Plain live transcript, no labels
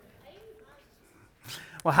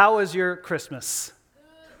Well, how was your Christmas?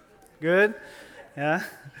 Good? Yeah?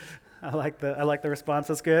 I like the response.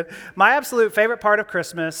 That's good. My absolute favorite part of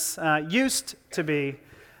Christmas used to be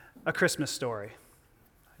A Christmas Story.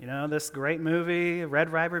 You know, this great movie,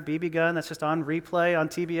 Red Ryder BB gun, that's just on replay on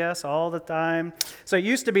TBS all the time. So it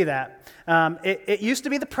used to be that. It used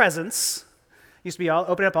to be the presents. It used to be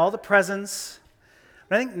opening up all the presents.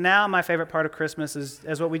 But I think now my favorite part of Christmas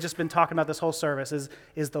is what we've just been talking about this whole service,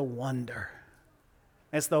 is the wonder.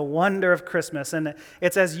 It's the wonder of Christmas. And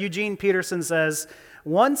it's as Eugene Peterson says,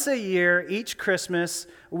 once a year, each Christmas,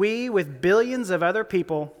 we, with billions of other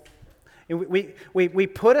people, we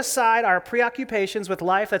put aside our preoccupations with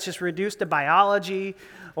life that's just reduced to biology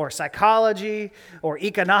or psychology or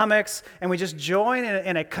economics, and we just join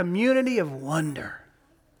in a community of wonder.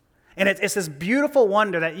 And it's this beautiful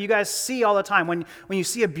wonder that you guys see all the time when you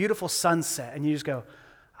see a beautiful sunset and you just go,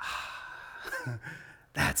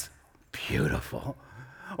 that's beautiful.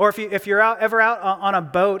 Or if you're ever out on a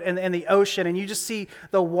boat in the ocean and you just see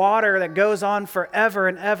the water that goes on forever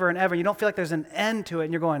and ever and ever, and you don't feel like there's an end to it,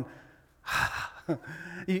 and you're going,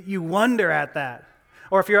 you wonder at that.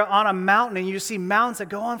 Or if you're on a mountain and you just see mountains that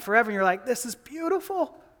go on forever, and you're like, this is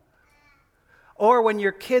beautiful. Or when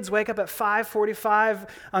your kids wake up at 5:45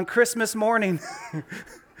 on Christmas morning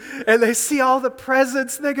and they see all the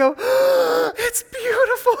presents, they go, it's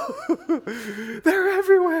beautiful. They're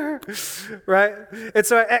everywhere, right? And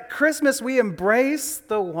so at Christmas, we embrace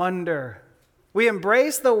the wonder. We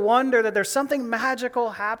embrace the wonder that there's something magical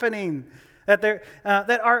happening, that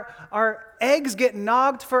our eggs get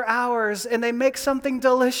nogged for hours and they make something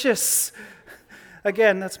delicious.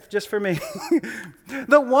 Again, that's just for me.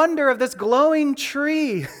 The wonder of this glowing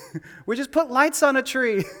tree. We just put lights on a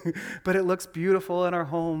tree, but it looks beautiful in our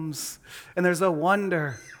homes. And there's a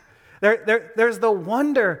wonder. There's the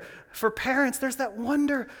wonder for parents. There's that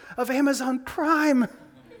wonder of Amazon Prime.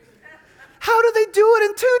 How do they do it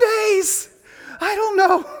in 2 days? I don't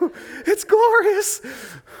know. It's glorious.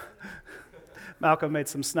 Malcolm made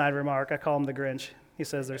some snide remark. I call him the Grinch. He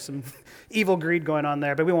says there's some evil greed going on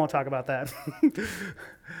there, but we won't talk about that.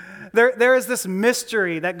 There is this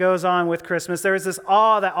mystery that goes on with Christmas. There is this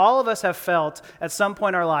awe that all of us have felt at some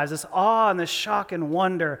point in our lives, this awe and this shock and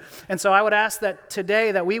wonder. And so I would ask that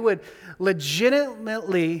today that we would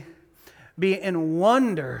legitimately be in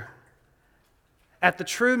wonder at the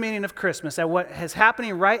true meaning of Christmas, at what is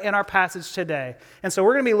happening right in our passage today. And so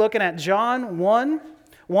we're going to be looking at John 1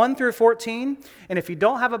 through 14. And if you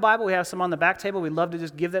don't have a Bible, we have some on the back table. We'd love to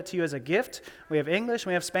just give that to you as a gift. We have English, and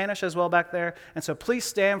we have Spanish as well back there. And so please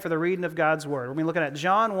stand for the reading of God's Word. We're going to be looking at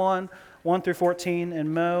John 1 through 14,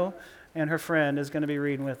 and Mo and her friend is going to be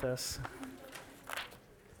reading with us.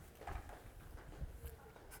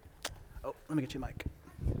 Oh, let me get you a mic.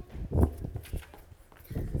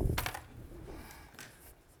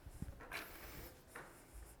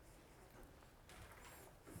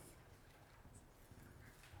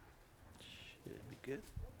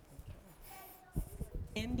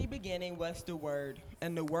 In the beginning was the Word,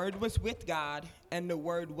 and the Word was with God, and the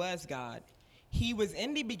Word was God. He was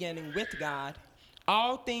in the beginning with God.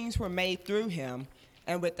 All things were made through him,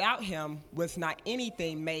 and without him was not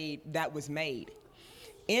anything made that was made.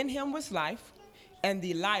 In him was life, and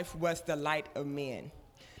the life was the light of men.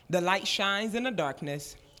 The light shines in the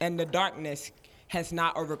darkness, and the darkness has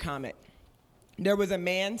not overcome it. There was a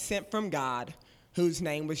man sent from God, whose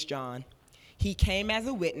name was John. He came as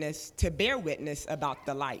a witness to bear witness about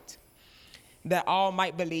the light, that all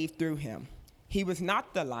might believe through him. He was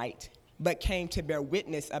not the light, but came to bear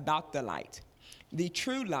witness about the light. The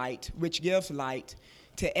true light, which gives light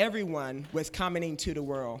to everyone, was coming into the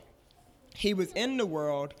world. He was in the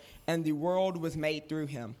world, and the world was made through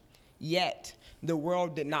him. Yet the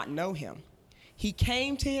world did not know him. He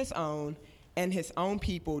came to his own, and his own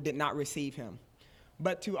people did not receive him.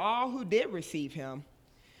 But to all who did receive him,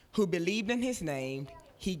 who believed in his name,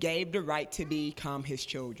 he gave the right to become his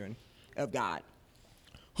children of God,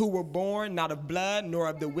 who were born not of blood, nor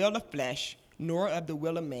of the will of flesh, nor of the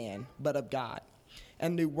will of man, but of God.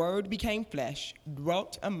 And the Word became flesh,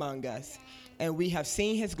 dwelt among us, and we have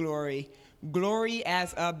seen his glory, glory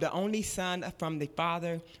as of the only Son from the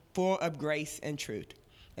Father, full of grace and truth.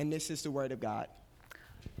 And this is the word of God.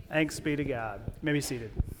 Thanks be to God. You may be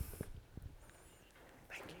seated.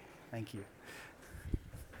 Thank you. Thank you.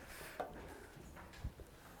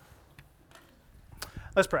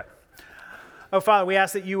 Let's pray. Oh, Father, we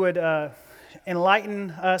ask that you would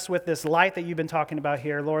enlighten us with this light that you've been talking about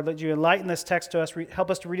here. Lord, let you enlighten this text to us,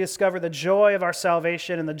 help us to rediscover the joy of our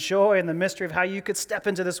salvation and the joy and the mystery of how you could step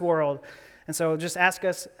into this world. And so just ask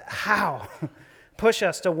us how. Push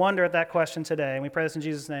us to wonder at that question today. And we pray this in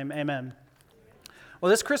Jesus' name. Amen. Well,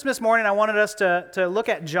 this Christmas morning, I wanted us to look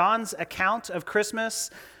at John's account of Christmas.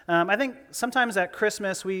 I think sometimes at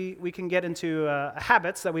Christmas we can get into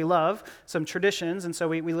habits that we love, some traditions, and so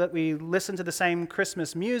we listen to the same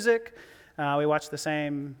Christmas music, we watch the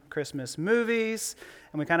same Christmas movies,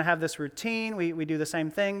 and we kind of have this routine. We do the same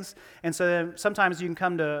things, and so then sometimes you can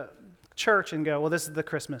come to church and go, well, this is the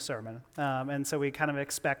Christmas sermon, and so we kind of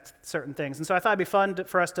expect certain things. And so I thought it'd be fun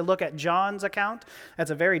for us to look at John's account.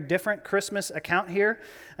 That's a very different Christmas account here,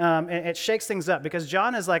 and it shakes things up because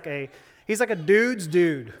John is he's like a dude's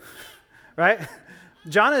dude, right?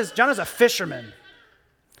 John is a fisherman.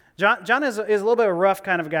 John is a little bit of a rough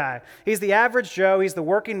kind of guy. He's the average Joe. He's the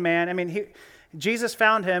working man. I mean, Jesus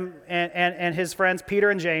found him and his friends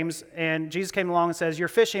Peter and James, and Jesus came along and says, "You're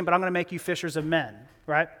fishing, but I'm going to make you fishers of men,"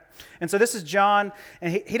 right? And so this is John,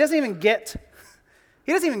 and he doesn't even get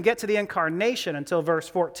to the incarnation until verse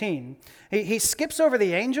 14. He skips over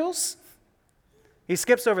the angels. He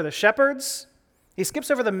skips over the shepherds. He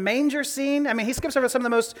skips over the manger scene. I mean, he skips over some of the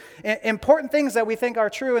most important things that we think are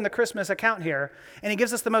true in the Christmas account here. And he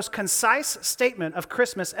gives us the most concise statement of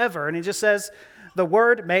Christmas ever. And he just says, "The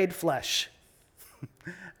Word made flesh."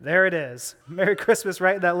 There it is. Merry Christmas,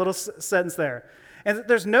 right? That little sentence there. And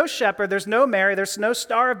there's no shepherd, there's no Mary, there's no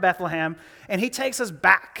Star of Bethlehem. And he takes us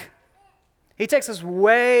back. He takes us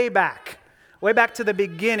way back to the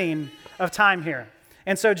beginning of time here.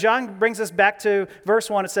 And so John brings us back to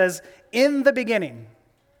verse 1. It says, "In the beginning."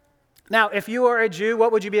 Now, if you are a Jew,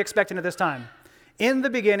 what would you be expecting at this time? In the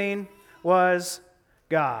beginning was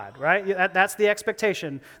God, right? That's the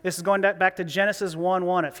expectation. This is going back to Genesis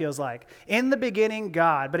 1:1, it feels like. In the beginning,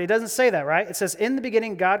 God. But it doesn't say that, right? It says, in the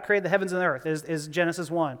beginning, God created the heavens and the earth, is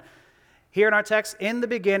Genesis 1. Here in our text, in the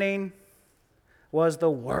beginning was the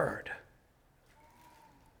Word.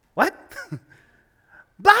 What?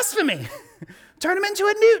 Blasphemy! Turn him into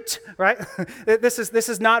a newt, right? This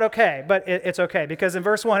is not okay, but it's okay because in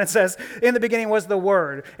verse 1 it says, in the beginning was the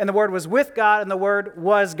Word, and the Word was with God, and the Word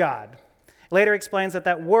was God. Later explains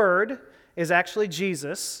that Word is actually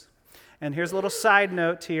Jesus. And here's a little side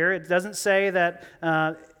note here. It doesn't say that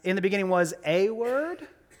in the beginning was a Word.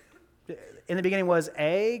 In the beginning was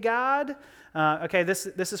a God. Okay, this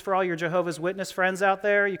is for all your Jehovah's Witness friends out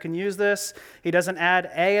there. You can use this. He doesn't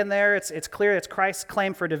add a in there. It's clear it's Christ's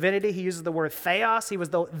claim for divinity. He uses the word theos. He was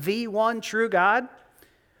the one true God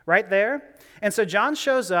right there. And so John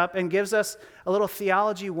shows up and gives us a little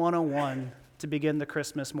theology 101 to begin the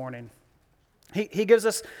Christmas morning. He gives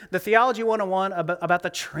us the theology 101 about the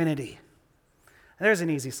Trinity. There's an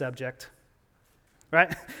easy subject,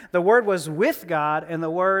 right? The Word was with God, and the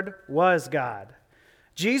Word was God.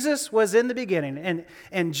 Jesus was in the beginning,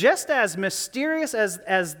 and just as mysterious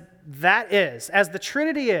as that is, as the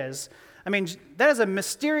Trinity is, I mean, that is a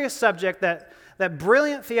mysterious subject that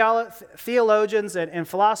brilliant theologians and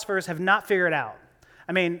philosophers have not figured out.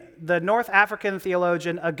 I mean, the North African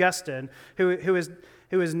theologian Augustine, who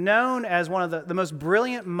is known as one of the most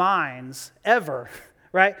brilliant minds ever,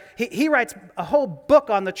 right? He writes a whole book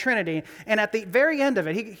on the Trinity, and at the very end of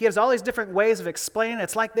it, he gives all these different ways of explaining it.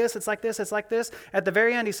 It's like this, it's like this, it's like this. At the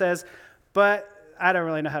very end, he says, but I don't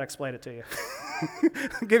really know how to explain it to you.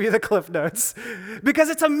 I'll give you the Cliff Notes. Because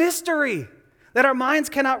it's a mystery that our minds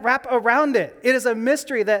cannot wrap around it. It is a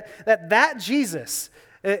mystery that Jesus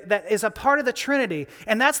that is a part of the Trinity,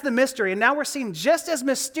 and that's the mystery. And now we're seeing just as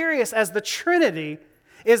mysterious as the Trinity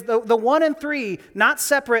is the one and three, not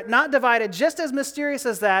separate, not divided, just as mysterious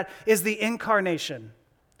as that is the incarnation,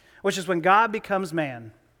 which is when God becomes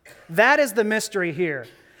man. That is the mystery here.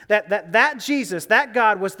 That Jesus, that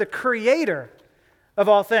God was the creator of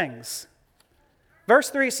all things.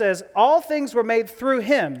 Verse 3 says, all things were made through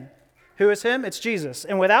him. Who is him? It's Jesus.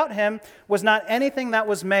 And without him was not anything that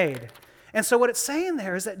was made. And so what it's saying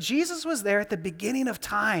there is that Jesus was there at the beginning of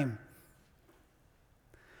time.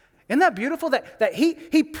 Isn't that beautiful that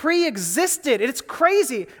he pre-existed? It's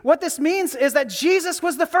crazy. What this means is that Jesus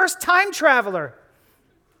was the first time traveler,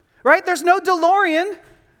 right? There's no DeLorean.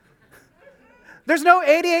 There's no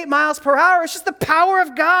 88 miles per hour. It's just the power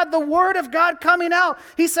of God, the Word of God coming out.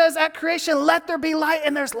 He says at creation, let there be light,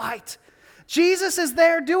 and there's light. Jesus is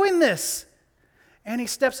there doing this. And he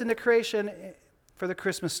steps into creation for the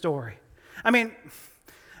Christmas story. I mean,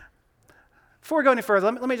 before we go any further,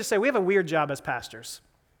 let me just say we have a weird job as pastors.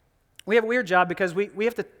 We have a weird job because we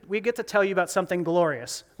get to tell you about something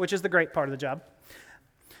glorious, which is the great part of the job.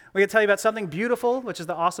 We get to tell you about something beautiful, which is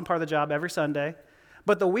the awesome part of the job every Sunday.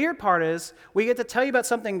 But the weird part is we get to tell you about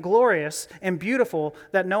something glorious and beautiful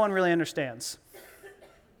that no one really understands.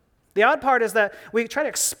 The odd part is that we try to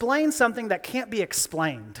explain something that can't be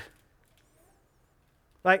explained.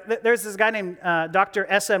 Like there's this guy named Dr.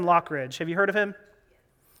 S.M. Lockridge. Have you heard of him?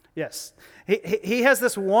 Yes. He has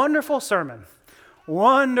this wonderful sermon.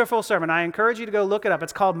 Wonderful sermon. I encourage you to go look it up.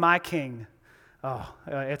 It's called My King. Oh,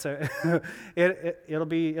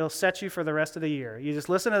 it'll set you for the rest of the year. You just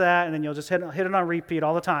listen to that, and then you'll just hit it on repeat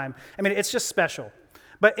all the time. I mean, it's just special.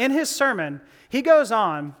 But in his sermon, he goes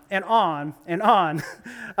on and on and on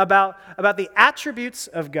about the attributes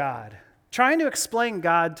of God, trying to explain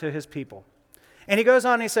God to his people. And he goes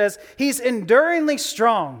on and he says, he's enduringly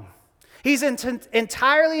strong. He's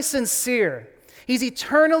entirely sincere. He's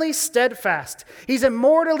eternally steadfast. He's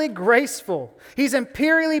immortally graceful. He's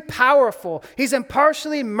imperially powerful. He's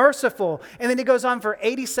impartially merciful. And then he goes on for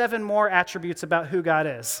 87 more attributes about who God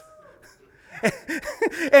is.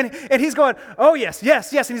 and he's going, oh, yes.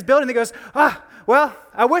 And he's building, and he goes, well,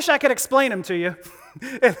 I wish I could explain him to you.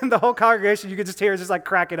 And then the whole congregation, you could just hear, is just like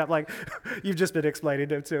cracking up, like, you've just been explaining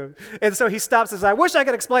him to him. And so he stops and says, I wish I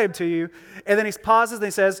could explain him to you. And then he pauses and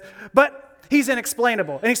he says, but he's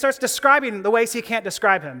inexplainable. And he starts describing the ways he can't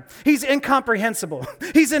describe him. He's incomprehensible.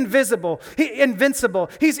 He's invisible. Invincible.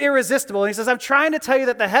 He's irresistible. And he says, I'm trying to tell you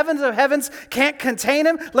that the heavens of heavens can't contain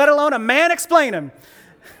him, let alone a man explain him.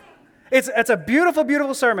 It's a beautiful,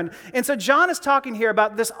 beautiful sermon. And so John is talking here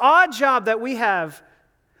about this odd job that we have,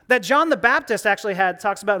 that John the Baptist actually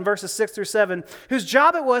talks about in verses 6 through 7, whose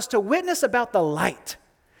job it was to witness about the light.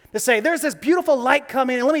 To say, there's this beautiful light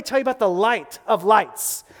coming, and let me tell you about the light of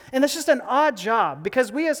lights. And it's just an odd job,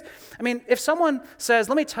 because if someone says,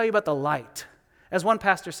 let me tell you about the light, as one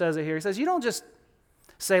pastor says it here, he says, you don't just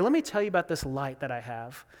say, let me tell you about this light that I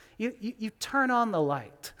have. You turn on the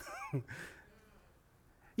light.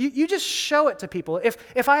 You just show it to people.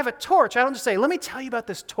 If I have a torch, I don't just say, let me tell you about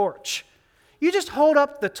this torch. You just hold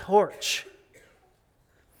up the torch.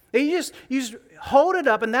 You just hold it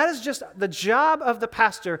up, and that is just the job of the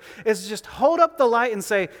pastor, is just hold up the light and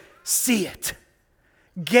say, see it.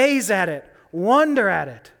 Gaze at it. Wonder at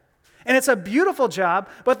it. And it's a beautiful job,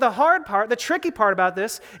 but the hard part, the tricky part about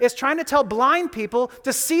this, is trying to tell blind people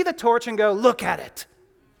to see the torch and go, look at it.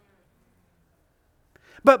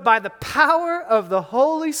 But by the power of the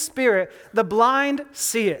Holy Spirit, the blind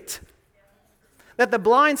see it. That the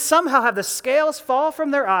blind somehow have the scales fall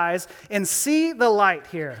from their eyes and see the light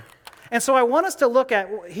here. And so I want us to look at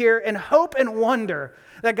here in hope and wonder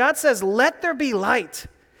that God says, let there be light.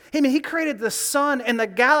 He created the sun and the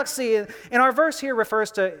galaxy. And our verse here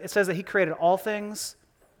it says that he created all things.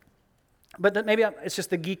 But maybe it's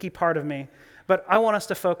just the geeky part of me. But I want us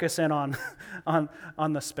to focus in on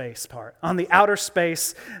the space part, on the outer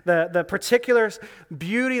space, the particular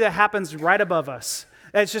beauty that happens right above us.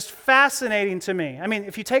 It's just fascinating to me. I mean,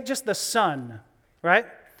 if you take just the sun, right?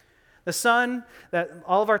 The sun that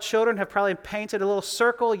all of our children have probably painted a little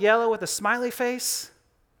circle yellow with a smiley face.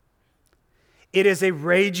 It is a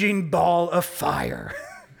raging ball of fire,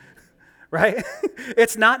 right?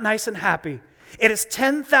 It's not nice and happy. It is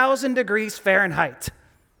 10,000 degrees Fahrenheit.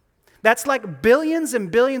 That's like billions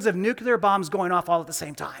and billions of nuclear bombs going off all at the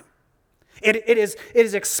same time. It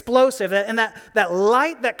is explosive. And that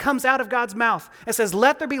light that comes out of God's mouth, it says,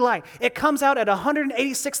 let there be light. It comes out at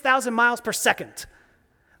 186,000 miles per second.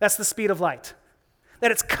 That's the speed of light. That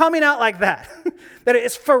it's coming out like that. That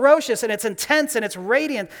it's ferocious and it's intense and it's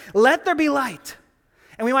radiant. Let there be light.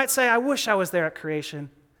 And we might say, I wish I was there at creation.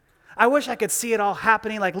 I wish I could see it all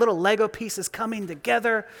happening like little Lego pieces coming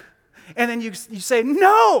together. And then you say,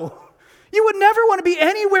 no, you would never want to be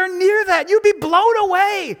anywhere near that. You'd be blown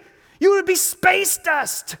away. You would be space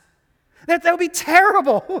dust. That would be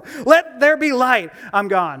terrible. Let there be light. I'm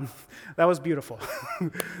gone. That was beautiful.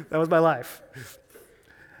 That was my life.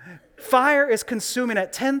 Fire is consuming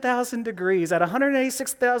at 10,000 degrees, at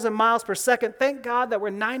 186,000 miles per second. Thank God that we're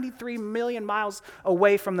 93 million miles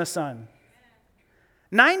away from the sun.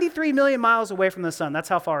 93 million miles away from the sun. That's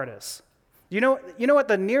how far it is. You know what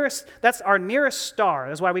that's our nearest star.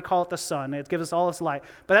 That's why we call it the sun. It gives us all this light.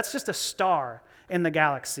 But that's just a star in the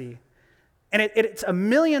galaxy. And it's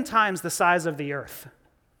 1,000,000 times the size of the Earth,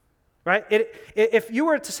 right? If you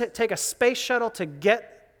were to take a space shuttle to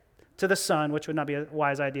get to the sun, which would not be a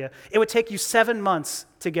wise idea, it would take you 7 months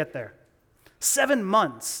to get there. 7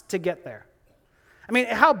 months to get there. I mean,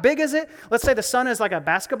 how big is it? Let's say the sun is like a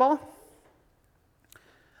basketball.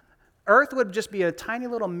 Earth would just be a tiny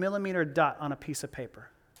little millimeter dot on a piece of paper.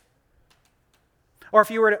 Or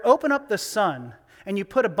if you were to open up the sun and you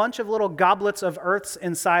put a bunch of little goblets of Earths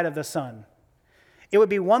inside of the sun, it would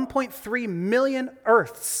be 1.3 million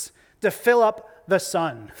Earths to fill up the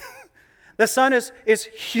sun. The sun is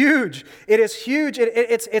huge. It is huge.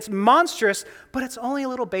 It's monstrous, but it's only a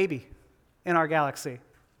little baby in our galaxy.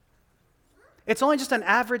 It's only just an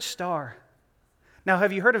average star. Now,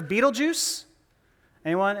 have you heard of Betelgeuse?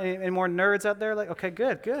 Anyone? Any more nerds out there? Like, okay,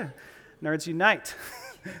 good. Nerds unite.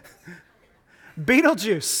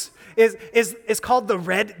 Betelgeuse is called the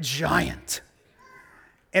red giant.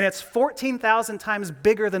 And it's 14,000 times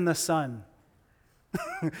bigger than the sun.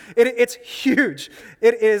 It's huge.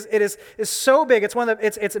 It is so big. It's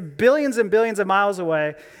it's billions and billions of miles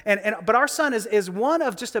away. But our sun is one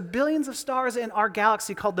of just a billions of stars in our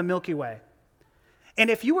galaxy called the Milky Way. And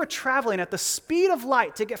if you were traveling at the speed of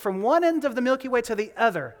light to get from one end of the Milky Way to the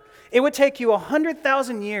other, it would take you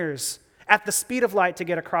 100,000 years at the speed of light to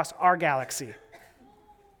get across our galaxy.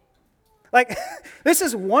 Like, this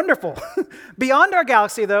is wonderful. Beyond our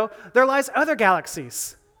galaxy, though, there lies other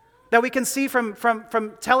galaxies that we can see from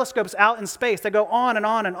telescopes out in space that go on and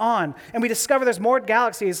on and on. And we discover there's more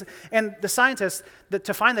galaxies. And the scientists,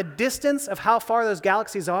 to find the distance of how far those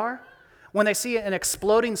galaxies are, when they see an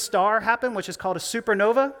exploding star happen, which is called a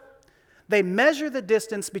supernova, they measure the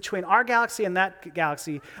distance between our galaxy and that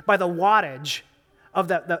galaxy by the wattage of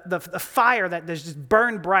the fire that just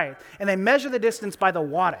burned bright. And they measure the distance by the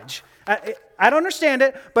wattage. I don't understand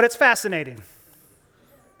it, but it's fascinating.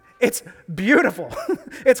 It's beautiful.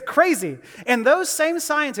 It's crazy. And those same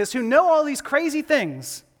scientists who know all these crazy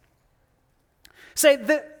things say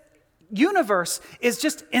the universe is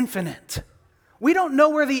just infinite. We don't know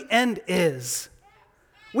where the end is.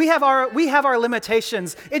 We have our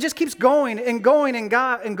limitations. It just keeps going and going and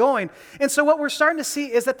going. And so what we're starting to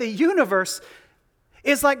see is that the universe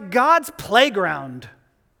is like God's playground.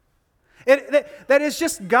 That is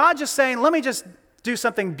just God just saying, let me just do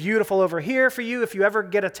something beautiful over here for you if you ever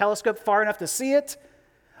get a telescope far enough to see it.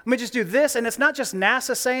 Let me just do this. And it's not just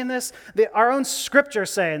NASA saying this. Our own scripture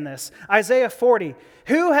saying this. Isaiah 40.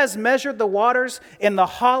 Who has measured the waters in the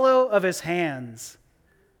hollow of his hands?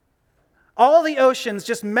 All the oceans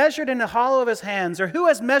just measured in the hollow of his hands. Or who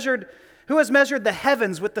has measured the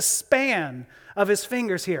heavens with the span of his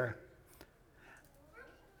fingers here?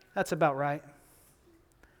 That's about right.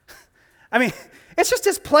 I mean, it's just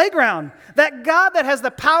his playground. That God that has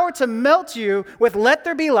the power to melt you with let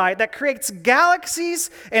there be light, that creates galaxies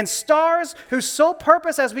and stars, whose sole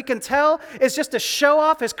purpose, as we can tell, is just to show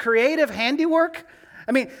off his creative handiwork.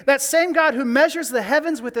 I mean, that same God who measures the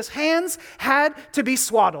heavens with his hands had to be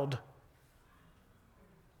swaddled.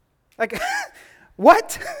 Like,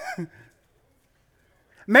 what?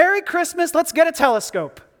 Merry Christmas, let's get a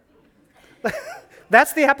telescope.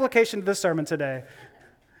 That's the application of the sermon today.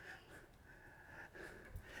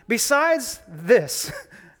 Besides this,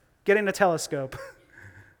 getting a telescope,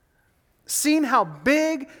 seeing how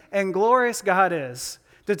big and glorious God is,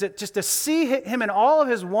 just to see him in all of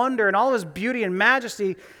his wonder and all of his beauty and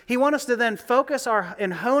majesty, he wants us to then focus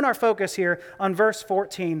and hone our focus here on verse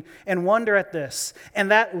 14 and wonder at this.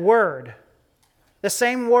 And that word, the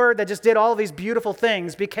same word that just did all of these beautiful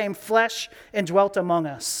things, became flesh and dwelt among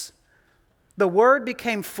us. The Word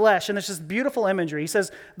became flesh, and it's just beautiful imagery. He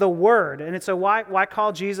says the Word, and it's why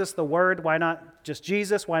call Jesus the Word? Why not just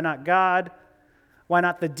Jesus? Why not God? Why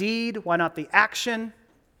not the deed? Why not the action?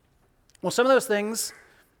 Well, some of those things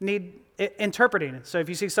need interpreting. So if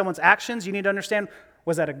you see someone's actions, you need to understand,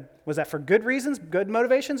 was that for good reasons, good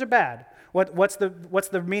motivations, or bad? What's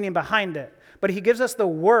the meaning behind it? But he gives us the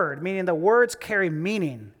Word, meaning the words carry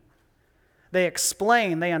meaning. They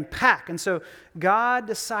explain, they unpack. And so God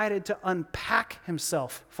decided to unpack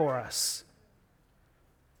himself for us.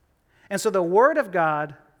 And so the Word of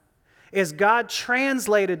God is God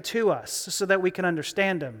translated to us so that we can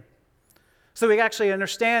understand him. So we actually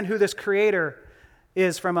understand who this Creator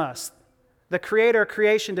is from us. The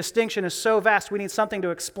creation distinction is so vast, we need something to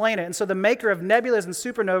explain it. And so the maker of nebulas and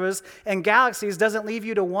supernovas and galaxies doesn't leave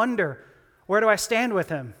you to wonder, where do I stand with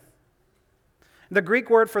him? The Greek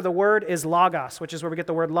word for the word is logos, which is where we get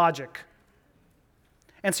the word logic.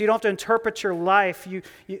 And so you don't have to interpret your life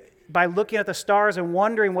by looking at the stars and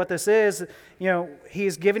wondering what this is.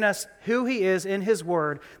 He's giving us who he is in his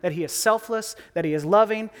word, that he is selfless, that he is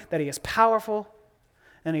loving, that he is powerful,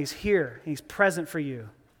 and he's here, he's present for you.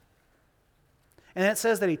 And it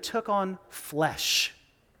says that he took on flesh.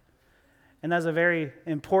 And that's a very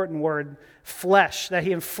important word, flesh, that he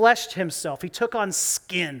enfleshed himself. He took on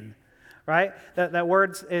skin. Right? That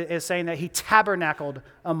word is saying that he tabernacled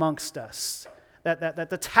amongst us. That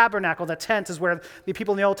the tabernacle, the tent, is where the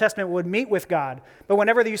people in the Old Testament would meet with God. But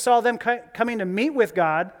whenever you saw them coming to meet with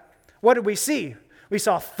God, what did we see? We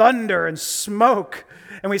saw thunder and smoke,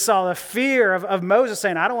 and we saw the fear of Moses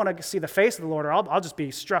saying, I don't want to see the face of the Lord, or I'll just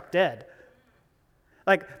be struck dead.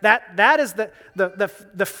 Like that is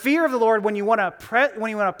the fear of the Lord when you want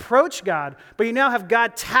to approach God, but you now have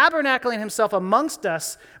God tabernacling himself amongst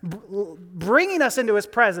us, bringing us into his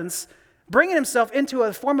presence, bringing himself into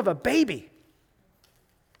a form of a baby.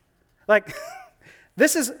 Like,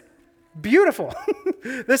 this is beautiful.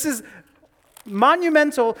 This is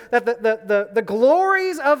monumental, that the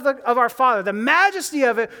glories of our Father, the majesty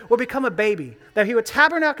of it, will become a baby, that he would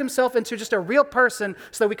tabernacle himself into just a real person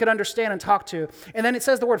so that we could understand and talk to. And then it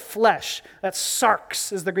says the word flesh. That's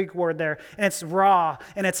sarx is the Greek word there. And it's raw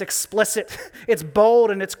and it's explicit. It's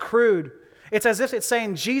bold and it's crude. It's as if it's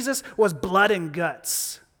saying Jesus was blood and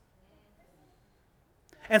guts.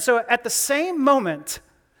 And so at the same moment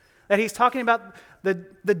that he's talking about the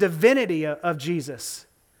divinity of Jesus,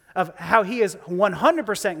 of how he is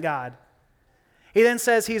 100% God, he then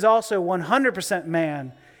says he's also 100%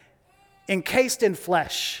 man, encased in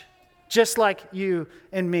flesh, just like you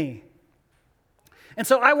and me. And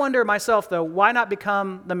so I wonder myself, though, why not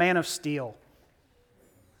become the man of steel?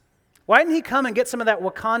 Why didn't he come and get some of that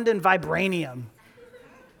Wakandan vibranium?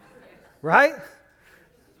 Right?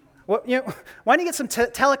 Well, why didn't he get some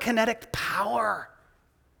telekinetic power?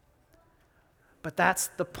 But that's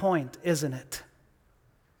the point, isn't it?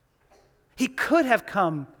 He could have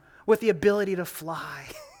come with the ability to fly.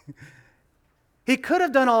 He could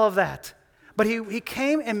have done all of that. But he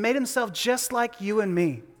came and made himself just like you and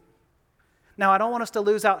me. Now, I don't want us to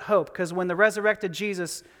lose out hope, because when the resurrected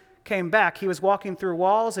Jesus came back, he was walking through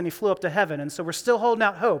walls and he flew up to heaven. And so we're still holding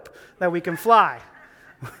out hope that we can fly.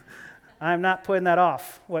 I'm not putting that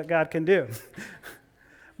off, what God can do.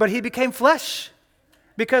 But he became flesh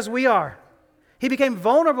because we are. He became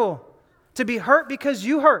vulnerable to be hurt because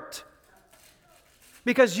you hurt.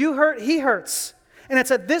 Because you hurt, he hurts. And it's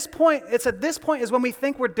at this point is when we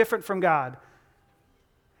think we're different from God.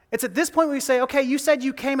 It's at this point we say, okay, you said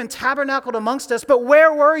you came and tabernacled amongst us, but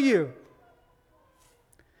where were you?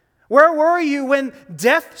 Where were you when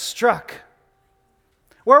death struck?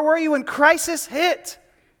 Where were you when crisis hit?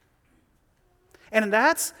 And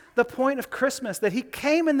that's the point of Christmas, that he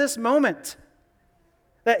came in this moment.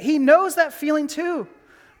 That he knows that feeling too.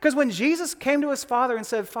 Because when Jesus came to his Father and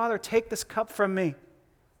said, Father, take this cup from me,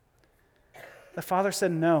 the Father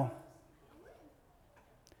said no.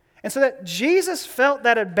 And so that Jesus felt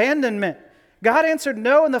that abandonment. God answered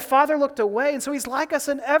no, and the Father looked away. And so he's like us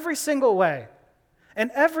in every single way.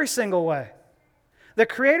 In every single way. The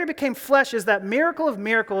Creator became flesh is that miracle of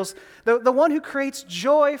miracles. The one who creates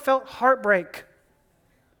joy felt heartbreak.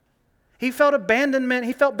 He felt abandonment.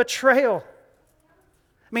 He felt betrayal.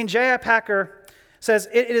 I mean, J.I. Packer says,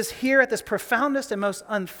 it is here at this profoundest and most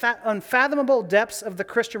unfathomable depths of the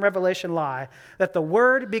Christian revelation lie that the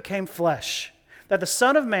Word became flesh, that the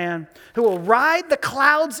Son of Man, who will ride the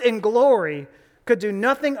clouds in glory, could do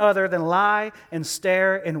nothing other than lie and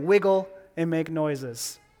stare and wiggle and make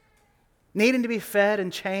noises, needing to be fed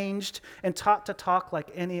and changed and taught to talk like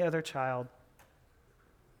any other child.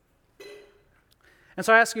 And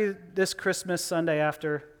so I ask you this Christmas Sunday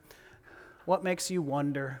after, what makes you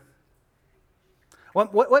wonder?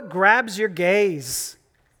 What grabs your gaze?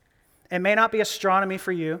 It may not be astronomy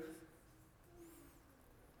for you.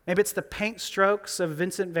 Maybe it's the paint strokes of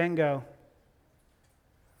Vincent van Gogh.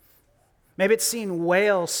 Maybe it's seeing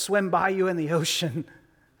whales swim by you in the ocean.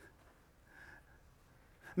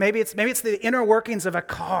 Maybe it's the inner workings of a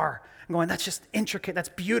car and going, that's just intricate, that's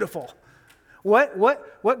beautiful.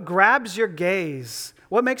 What grabs your gaze?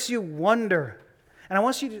 What makes you wonder? And I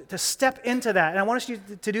want you to step into that. And I want you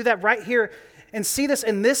to do that right here and see this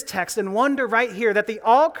in this text and wonder right here that the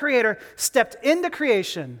all-creator stepped into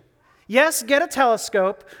creation. Yes, get a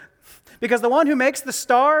telescope, because the one who makes the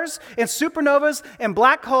stars and supernovas and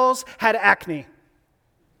black holes had acne.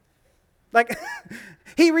 Like,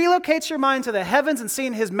 he relocates your mind to the heavens and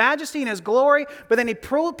seeing his majesty and his glory, but then he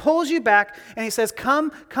pulls you back and he says,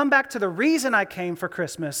 come back to the reason I came for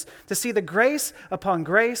Christmas, to see the grace upon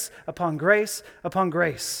grace upon grace upon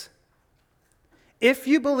grace. If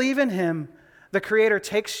you believe in him, the Creator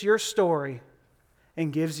takes your story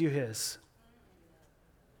and gives you his.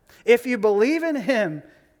 If you believe in him,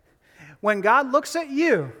 when God looks at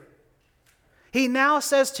you, he now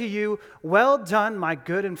says to you, well done, my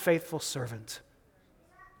good and faithful servant.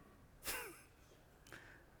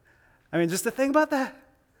 I mean, just to think about that.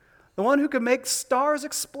 The one who can make stars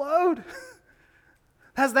explode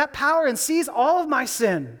has that power and sees all of my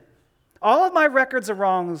sin, all of my records of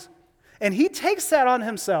wrongs, and he takes that on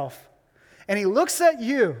himself. And he looks at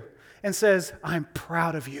you and says, I'm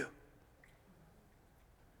proud of you.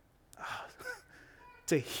 Oh,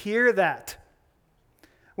 to hear that.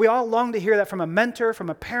 We all long to hear that from a mentor, from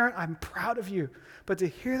a parent. I'm proud of you. But to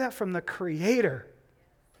hear that from the Creator,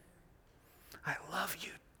 I love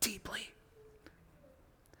you deeply.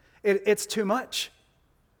 It's too much.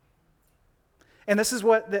 And this is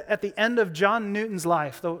what, at the end of John Newton's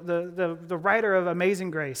life, the writer of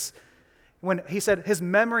Amazing Grace, when he said his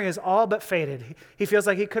memory is all but faded, he feels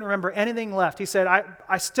like he couldn't remember anything left. He said,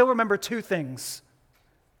 I still remember two things: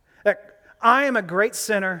 that I am a great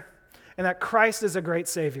sinner and that Christ is a great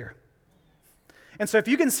Savior. And so if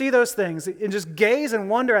you can see those things and just gaze and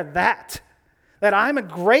wonder at that I'm a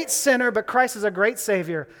great sinner, but Christ is a great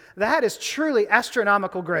Savior, that is truly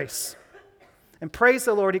astronomical grace. And praise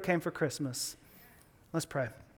the Lord, he came for Christmas. Let's pray.